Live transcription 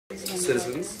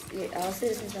Citizens? Yeah, all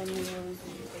citizens of New Orleans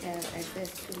have access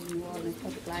to New Orleans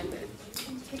Public Library.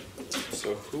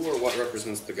 So who or what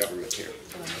represents the government here?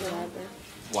 The library.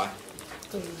 Why?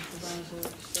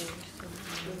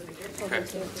 Okay.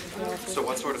 So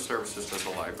what sort of services does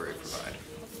the library provide?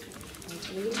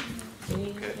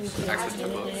 Okay. Access to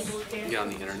books? Yeah, on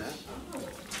the internet?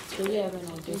 Do we have an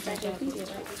Encyclopedia.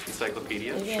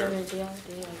 Encyclopedia? They Sure. have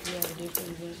different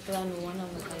events. Because I know one of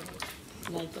them was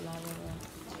like the library.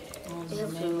 The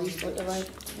name was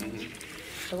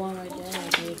the one right there,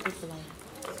 like gave people like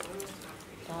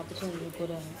the opportunity to put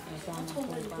in and sign up for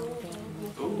the Bible.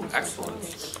 Ooh, excellent.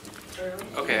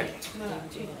 Okay.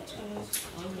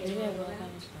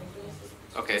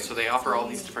 Okay, so they offer all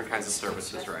these different kinds of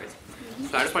services, right?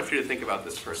 So I just want you to think about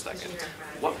this for a second.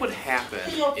 What would happen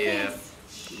if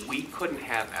we couldn't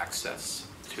have access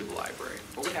to the library?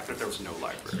 What would happen if there was no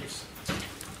libraries?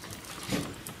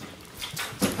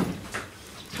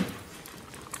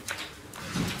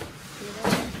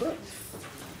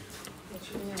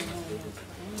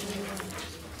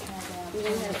 We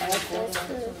don't have access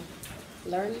to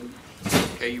learning.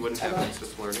 Okay, you wouldn't have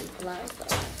access to learning? A lot of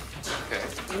stuff. Okay.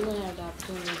 We wouldn't have the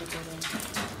opportunity to go to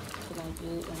like do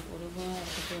like what we have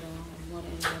to put on what in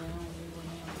the home. We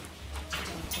wouldn't have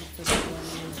access to the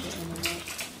internet.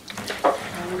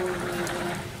 We wouldn't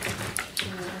have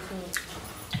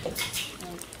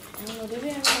I don't know, they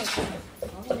have like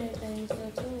all of that things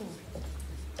there too.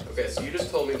 Okay, so you just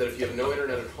told me that if you have no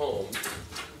internet at home,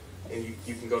 and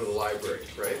you can go to the library,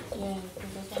 right? Yeah,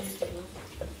 that's what I used to do.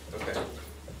 Okay.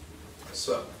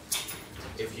 So,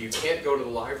 if you can't go to the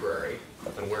library,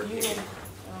 then where can you go?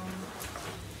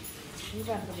 You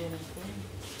got to go to school.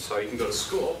 So you can go to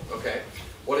school, okay.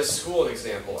 What is school an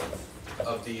example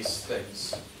of these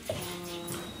things?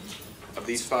 Of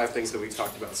these 5 things that we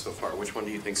talked about so far, which one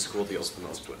do you think school deals the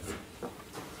most with?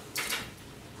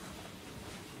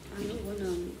 I know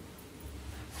one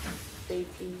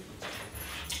safety.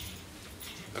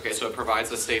 Okay, so it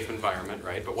provides a safe environment,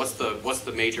 right? But what's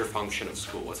the major function of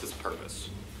school? What's its purpose?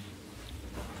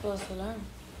 For us to learn.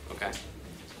 Okay.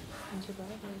 And to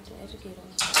graduate, to educate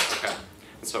us. Okay.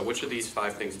 And so which of these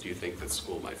 5 things do you think that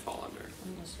school might fall under?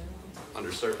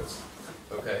 Under service.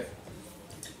 Okay.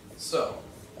 So,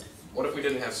 what if we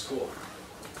didn't have school?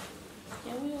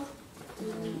 Yeah, we are.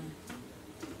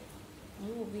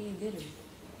 We will be good.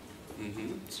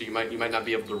 So you might not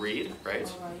be able to read, right?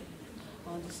 All right.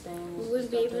 Understand. We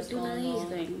wouldn't be able to do none of these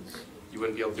things. You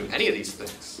wouldn't be able to do any of these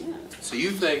things. Yeah. So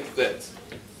you think that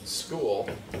school,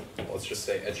 let's just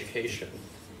say education,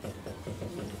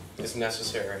 is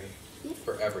necessary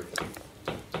for everything?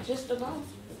 Just about.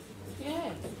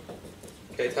 Yeah.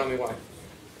 Okay, tell me why.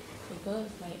 Because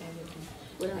like everything.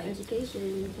 Without education,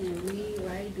 you can't read,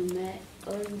 write, do math,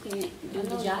 or you can't do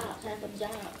the job, half of the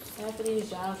job. Half of these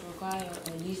jobs require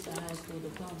at least a high school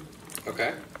diploma.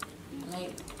 Okay.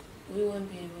 Like, we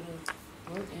wouldn't be able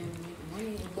to work and make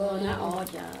money. Well, not all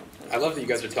jobs. I love that you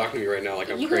guys are talking to me right now like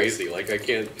I'm crazy. Like I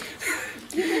can't.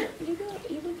 You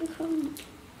could become,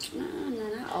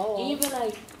 not all. Even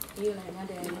like my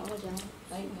dad, all jobs.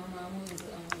 Like my mom was,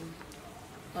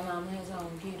 my mom has her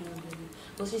own catering business,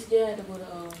 but she still had to go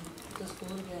to school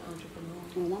to be an entrepreneur.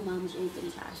 Well, my mom was in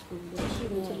finish high school, but she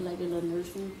went to like a little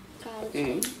nursing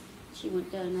college. She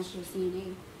went there and now she's a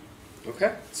CNA.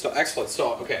 Okay, so excellent.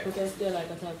 So okay. But that's still like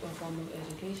a type of form of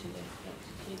education that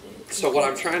she did. So what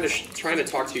I'm trying to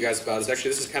talk to you guys about is actually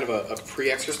this is kind of a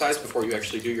pre-exercise before you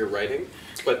actually do your writing.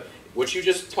 But what you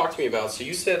just talked to me about. So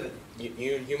you said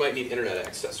you might need internet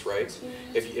access, right?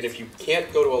 Yeah. If you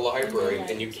can't go to a library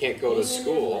and you can't go to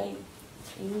school.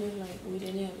 Even if like we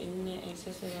didn't have internet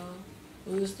access at all,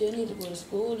 we would still need to go to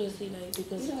school to see like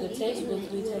because the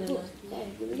textbooks we telling us.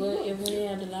 But if we didn't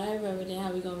have the library, then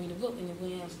how we gonna read the book? And if we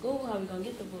didn't have school, how we gonna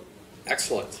get the book?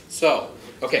 Excellent. So,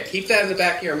 okay, keep that in the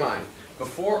back of your mind.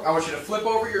 Before, I want you to flip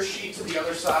over your sheet to the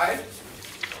other side.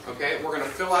 Okay, we're going to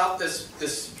fill out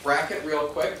this bracket real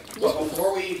quick. But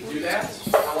before we do that,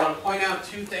 I want to point out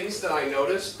 2 things that I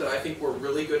noticed that I think were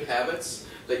really good habits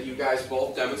that you guys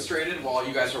both demonstrated while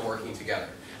you guys are working together.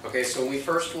 Okay, so when we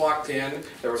first walked in,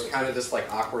 there was kind of this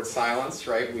like awkward silence,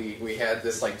 right? We had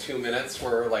this like 2 minutes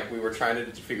where like we were trying to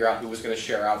figure out who was going to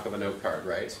share out for the note card,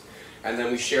 right? And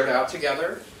then we shared out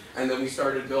together, and then we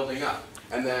started building up.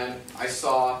 And then I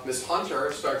saw Miss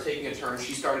Hunter start taking a turn.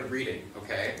 She started reading,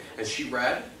 okay? And she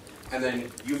read, and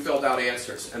then you filled out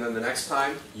answers. And then the next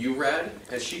time, you read,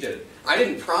 and she did it. I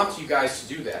didn't prompt you guys to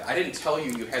do that. I didn't tell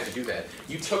you you had to do that.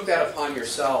 You took that upon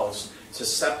yourselves to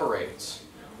separate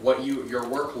your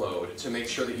workload to make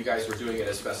sure that you guys were doing it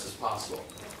as best as possible.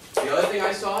 The other thing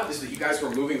I saw is that you guys were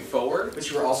moving forward, but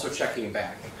you were also checking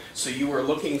back. So you were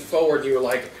looking forward, you were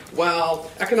like, well,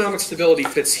 economic stability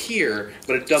fits here,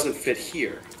 but it doesn't fit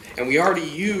here. And we already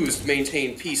used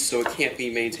maintain peace, so it can't be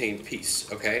maintained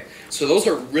peace, okay? So those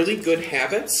are really good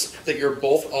habits that you're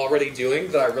both already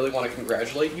doing that I really want to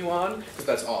congratulate you on, because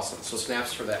that's awesome. So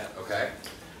snaps for that, okay?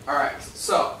 All right,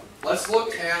 so let's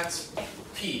look at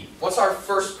P. What's our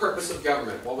first purpose of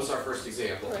government? What was our first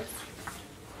example?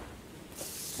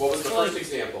 What was the first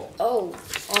example? Oh,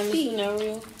 On the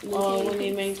scenario, when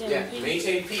they maintain peace.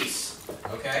 Maintain peace,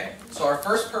 okay? So our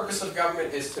first purpose of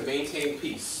government is to maintain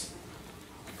peace.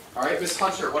 All right, Ms.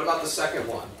 Hunter, what about the second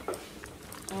one?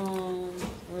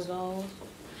 Resolve.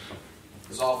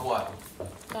 Resolve what?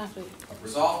 Conflict.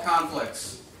 Resolve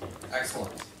conflicts.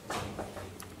 Excellent.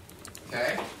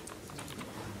 Okay.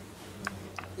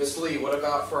 Ms. Lee, what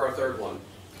about for our third one?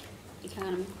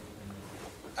 economy.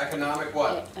 Economic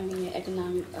what?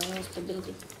 Economic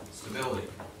stability. Stability.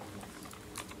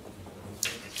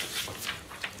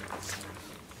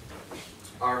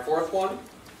 Our fourth one?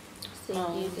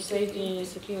 Safety and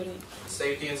security.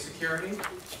 Safety and security.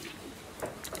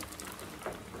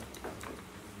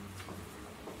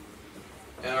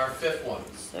 And our fifth one?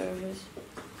 Service.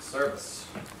 Service.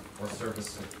 Or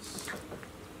services.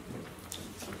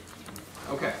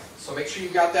 Okay, so make sure you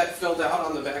got that filled out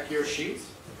on the back of your sheet.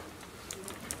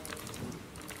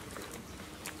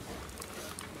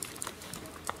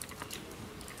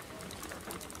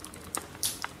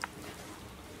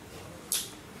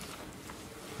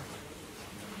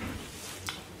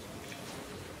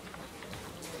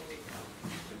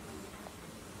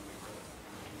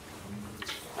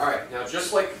 Alright, now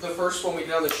just like the first one we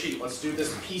did on the sheet, let's do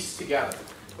this piece together.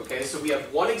 Okay, so we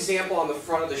have one example on the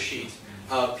front of the sheet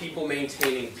of people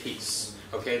maintaining peace.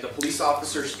 Okay, the police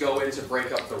officers go in to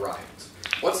break up the riot.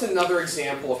 What's another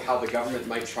example of how the government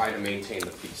might try to maintain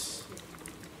the peace?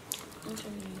 What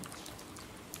you mean?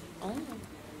 I don't know.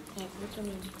 What you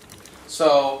mean?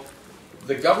 So,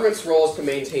 the government's role is to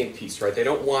maintain peace, right? They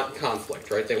don't want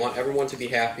conflict, right? They want everyone to be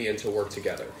happy and to work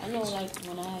together. I know, like,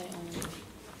 when I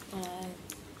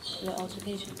the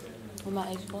altercation with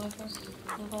my ex-boyfriend,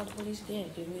 I called the police. They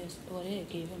had given me they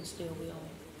gave him still we all.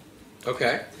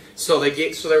 Okay, so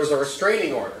there was a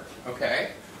restraining order.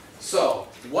 Okay, so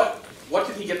what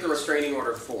did he get the restraining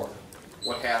order for?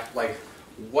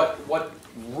 What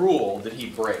rule did he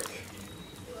break?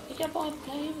 He kept on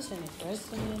playing. He was in the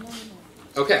dress and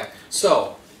Okay,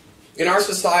 so in our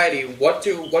society, what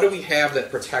do we have that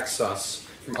protects us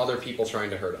from other people trying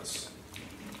to hurt us?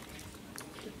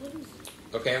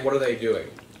 Okay, and what are they doing?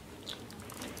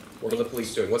 What are the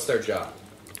police doing? What's their job?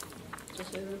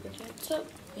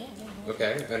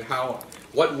 Okay, and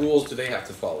what rules do they have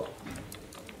to follow?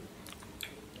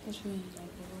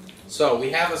 So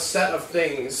we have a set of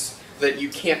things that you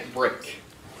can't break.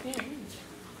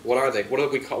 What are they?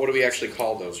 What do we actually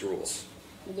call those rules?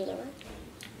 Bill of Rights.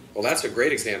 Well, that's a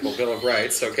great example, Bill of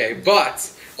Rights. Okay,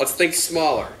 but let's think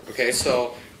smaller. Okay,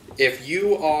 so if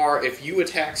you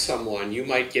attack someone, you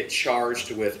might get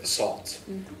charged with assault.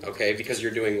 Okay, because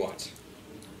you're doing what?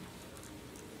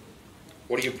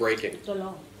 What are you breaking? The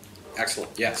law.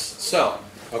 Excellent. Yes. So,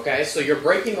 okay, so you're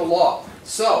breaking the law.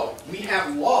 So we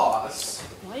have laws.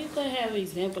 Why you gonna have an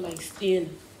example like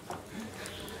stealing?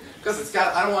 Because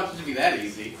I don't want it to be that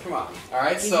easy. Come on. All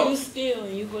right. If So you steal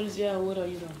and you go to jail, what are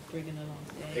you doing? Breaking the law.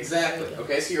 exactly.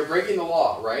 Okay, so you're breaking the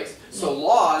law, right? So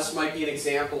laws might be an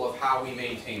example of how we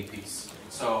maintain peace.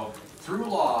 So through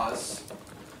laws.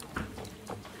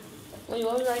 Wait,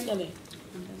 what was right there?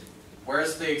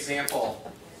 Where's the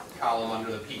example column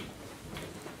under the P?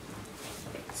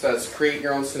 It says create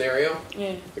your own scenario.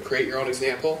 Yeah. The create your own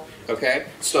example. Okay,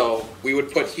 so we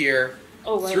would put here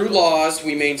through right. laws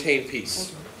we maintain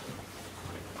peace.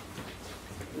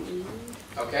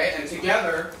 Okay, and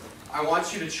together I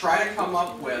want you to try to come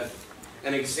up with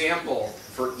an example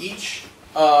for each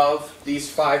of these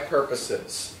 5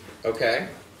 purposes. Okay,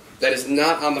 that is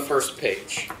not on the first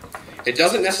page. It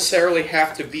doesn't necessarily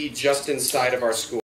have to be just inside of our school.